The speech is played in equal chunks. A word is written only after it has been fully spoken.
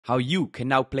how you can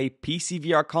now play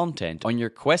PCVR content on your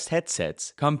Quest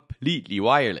headsets completely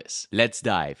wireless. Let's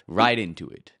dive right into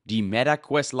it. The Meta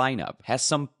Quest lineup has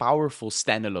some powerful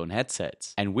standalone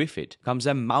headsets, and with it comes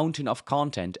a mountain of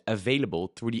content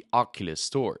available through the Oculus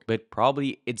store. But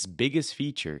probably its biggest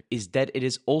feature is that it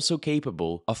is also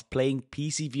capable of playing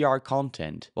PCVR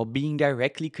content while being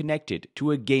directly connected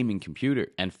to a gaming computer.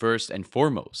 And first and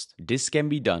foremost, this can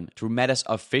be done through Meta's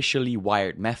officially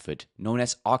wired method known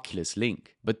as Oculus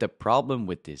Link. But the problem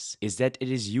with this is that it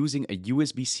is using a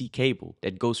USB-C cable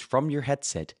that goes from your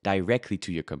headset directly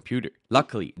to your computer.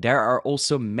 Luckily, there are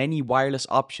also many wireless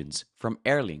options from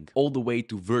Airlink all the way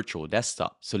to virtual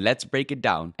desktop. So let's break it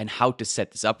down and how to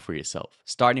set this up for yourself,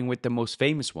 starting with the most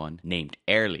famous one named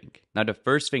Airlink. Now, the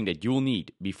first thing that you'll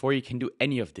need before you can do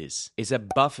any of this is a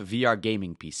buff VR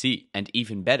gaming PC. And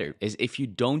even better is if you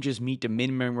don't just meet the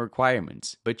minimum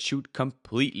requirements, but shoot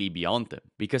completely beyond them,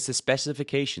 because the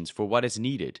specifications for what is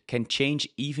needed can change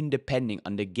even depending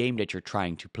on the game that you're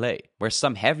trying to play, where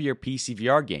some heavier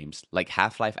PCVR games like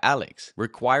Half-Life Alyx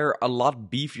require a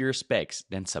lot beefier specs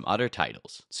than some other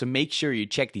titles. So make sure you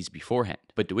check these beforehand.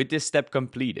 But with this step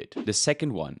completed, the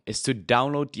second one is to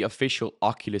download the official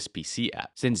Oculus PC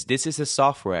app, since this is a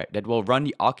software that will run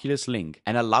the Oculus Link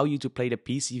and allow you to play the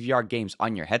PCVR games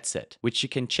on your headset, which you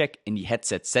can check in the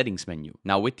headset settings menu.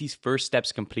 Now, with these first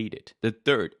steps completed, the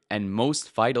third and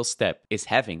most vital step is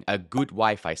having a good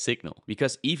Wi-Fi signal,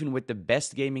 because even with the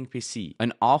best gaming PC,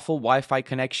 an awful Wi-Fi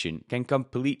connection can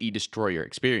completely destroy your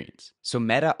experience. So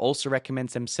Meta also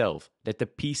recommends themselves that the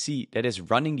PC that is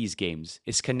running these games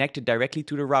is connected directly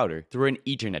to the router through an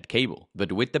Ethernet cable.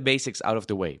 But with the basics out of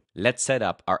the way, let's set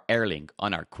up our Airlink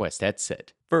on our Quest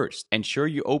headset. First, ensure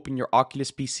you open your Oculus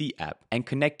PC app and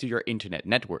connect to your internet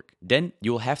network. Then,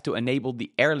 you'll have to enable the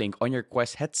Airlink on your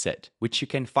Quest headset, which you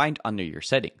can find under your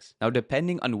settings. Now,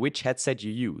 depending on which headset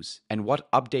you use and what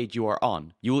update you are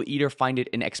on, you will either find it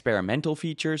in experimental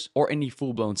features or in the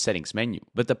full-blown settings menu.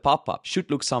 But the pop-up should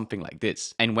look something like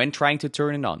this. And when trying to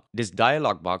turn it on, this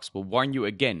dialog box will warn you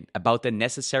again about the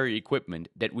necessary equipment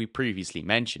that we previously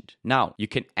mentioned. Now, you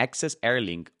can access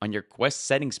Airlink on your Quest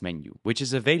settings menu, which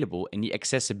is available in the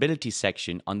accessibility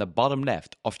section on the bottom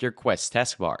left of your Quest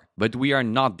taskbar. But we are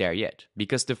not there yet,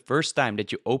 because the first time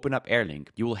that you open up Airlink,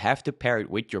 you will have to pair it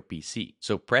with your PC.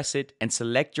 So press it and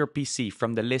select your PC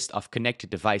from the list of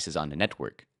connected devices on the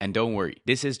network. And don't worry,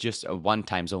 this is just a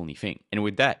one-times only thing. And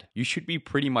with that, you should be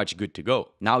pretty much good to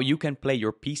go. Now you can play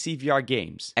your PCVR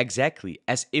games exactly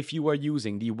as if you were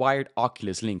using the wired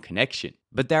Oculus Link connection.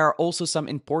 But there are also some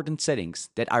important settings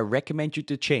that I recommend you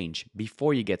to change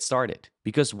before you get started.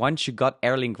 Because once you got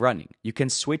Airlink running, you can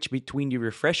switch between the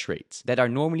refresh rates that are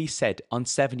normally set on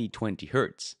 70-20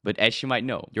 Hz. But as you might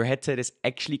know, your headset is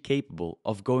actually capable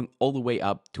of going all the way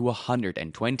up to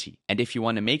 120. And if you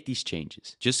want to make these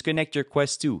changes, just connect your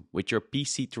Quest 2 with your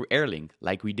PC through Airlink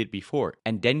like we did before,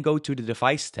 and then go to the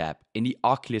Device tab in the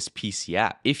Oculus PC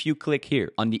app. If you click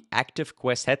here on the active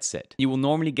Quest headset, you will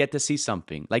normally get to see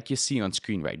something like you see on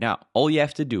screen right now. All you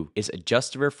have to do is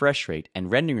adjust the refresh rate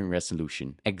and rendering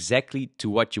resolution exactly to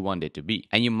what you want it to be.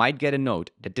 And you might get a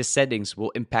note that the settings will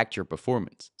impact your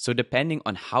performance. So depending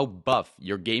on how buff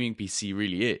your gaming PC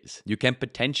really is, you can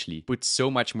potentially put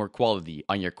so much more quality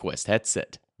on your Quest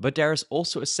headset. But there is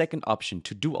also a second option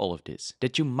to do all of this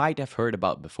that you might have heard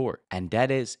about before, and that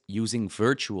is using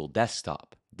virtual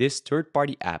desktop. This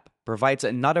third-party app provides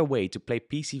another way to play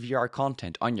PCVR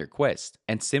content on your Quest,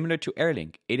 and similar to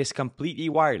Airlink, it is completely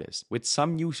wireless, with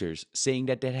some users saying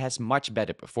that it has much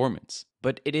better performance.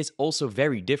 But it is also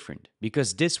very different,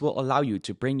 because this will allow you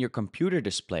to bring your computer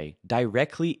display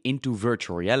directly into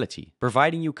virtual reality,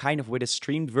 providing you kind of with a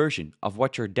streamed version of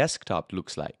what your desktop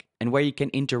looks like, and where you can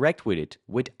interact with it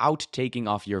without taking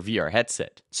off your VR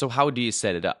headset. So how do you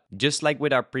set it up? Just like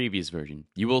with our previous version,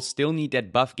 you will still need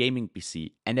that buff gaming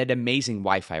PC and that amazing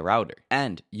Wi-Fi router.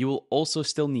 And you will also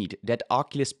still need that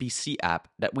Oculus PC app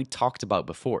that we talked about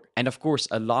before. And of course,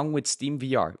 along with Steam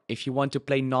VR if you want to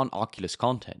play non-Oculus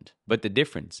content. But the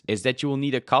difference is that you will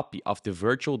need a copy of the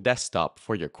virtual desktop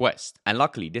for your Quest. And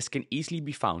luckily, this can easily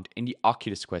be found in the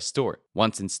Oculus Quest store.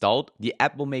 Once installed, the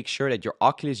app will make sure that your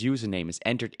Oculus username is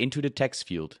entered into the text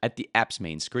field at the app's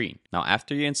main screen. Now,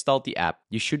 after you installed the app,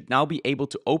 you should now be able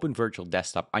to open virtual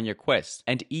desktop on your Quest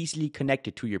and easily connect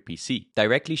it to your PC,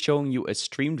 directly showing you a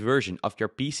streamed version of your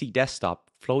PC desktop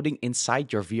floating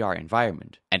inside your VR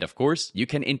environment. And of course, you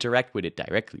can interact with it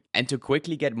directly. And to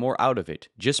quickly get more out of it,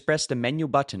 just press the menu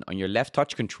button on your left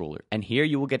touch controller, and here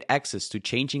you will get access to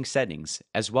changing settings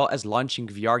as well as launching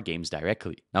VR games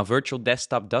directly. Now, Virtual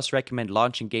Desktop does recommend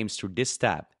launching games through this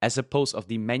tab as opposed of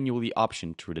the manually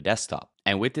option through the desktop.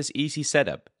 And with this easy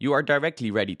setup, you are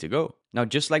directly ready to go. Now,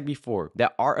 just like before, there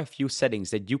are a few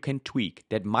settings that you can tweak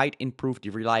that might improve the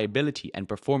reliability and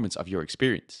performance of your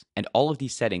experience. And all of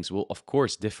these settings will of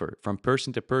course differ from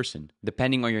person to person,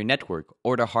 depending on your network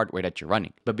or the hardware that you're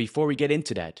running. But before we get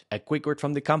into that, a quick word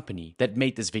from the company that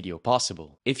made this video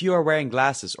possible. If you are wearing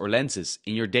glasses or lenses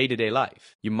in your day-to-day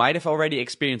life, you might have already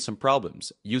experienced some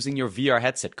problems using your VR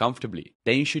headset comfortably.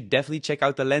 Then you should definitely check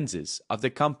out the lenses of the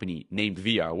company named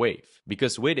VR Wave,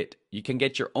 because with it, you can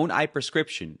get your own eye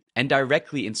prescription and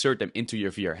directly insert them into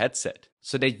your VR headset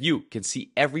so that you can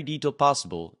see every detail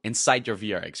possible inside your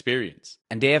VR experience.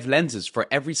 And they have lenses for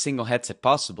every single headset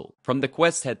possible, from the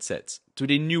Quest headsets to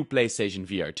the new PlayStation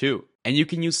VR 2. And you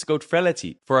can use code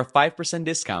VRelity for a 5%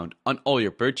 discount on all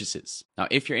your purchases. Now,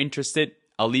 if you're interested,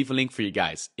 I'll leave a link for you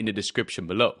guys in the description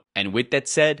below. And with that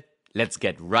said, let's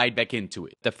get right back into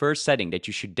it. The first setting that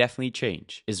you should definitely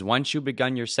change is once you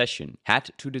begun your session,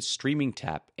 head to the streaming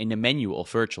tab in the menu of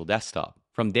Virtual Desktop.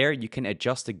 From there, you can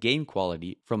adjust the game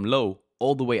quality from low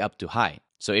all the way up to high.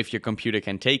 So if your computer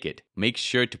can take it, make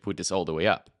sure to put this all the way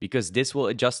up, because this will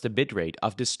adjust the bitrate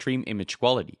of the stream image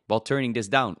quality, while turning this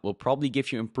down will probably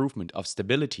give you improvement of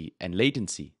stability and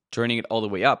latency. Turning it all the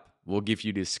way up will give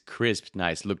you this crisp,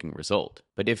 nice looking result.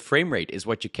 But if frame rate is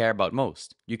what you care about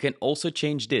most, you can also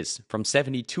change this from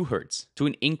 72 Hz to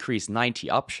an increased 90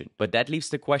 option. But that leaves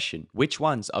the question, which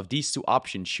ones of these two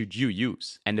options should you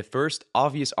use? And the first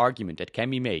obvious argument that can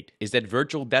be made is that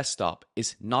Virtual Desktop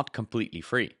is not completely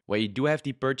free, where you do have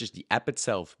to purchase the app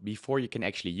itself before you can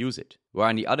actually use it. Where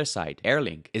on the other side,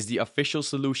 Airlink is the official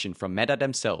solution from Meta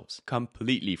themselves,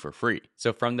 completely for free.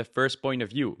 So from the first point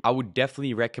of view, I would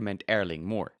definitely recommend Airlink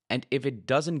more. And if it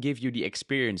doesn't give you the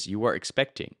experience you were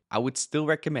expecting, I would still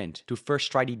recommend to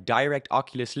first try the direct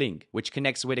Oculus link, which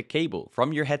connects with a cable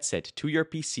from your headset to your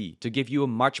PC to give you a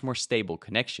much more stable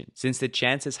connection, since the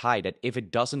chance is high that if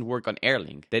it doesn't work on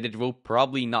Airlink, that it will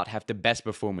probably not have the best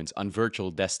performance on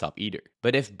Virtual Desktop either.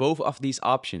 But if both of these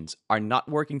options are not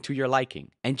working to your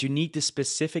liking, and you need the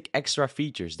specific extra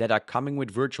features that are coming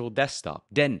with Virtual Desktop,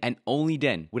 then and only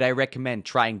then would I recommend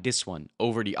trying this one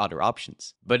over the other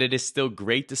options. But it is still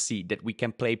great to see that we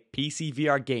can play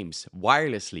PCVR games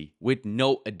wirelessly with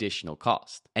no additional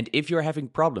cost. And if you're having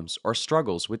problems or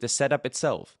struggles with the setup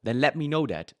itself, then let me know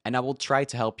that and I will try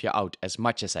to help you out as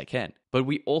much as I can. But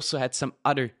we also had some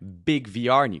other big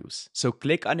VR news, so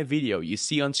click on the video you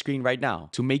see on screen right now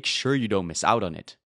to make sure you don't miss out on it.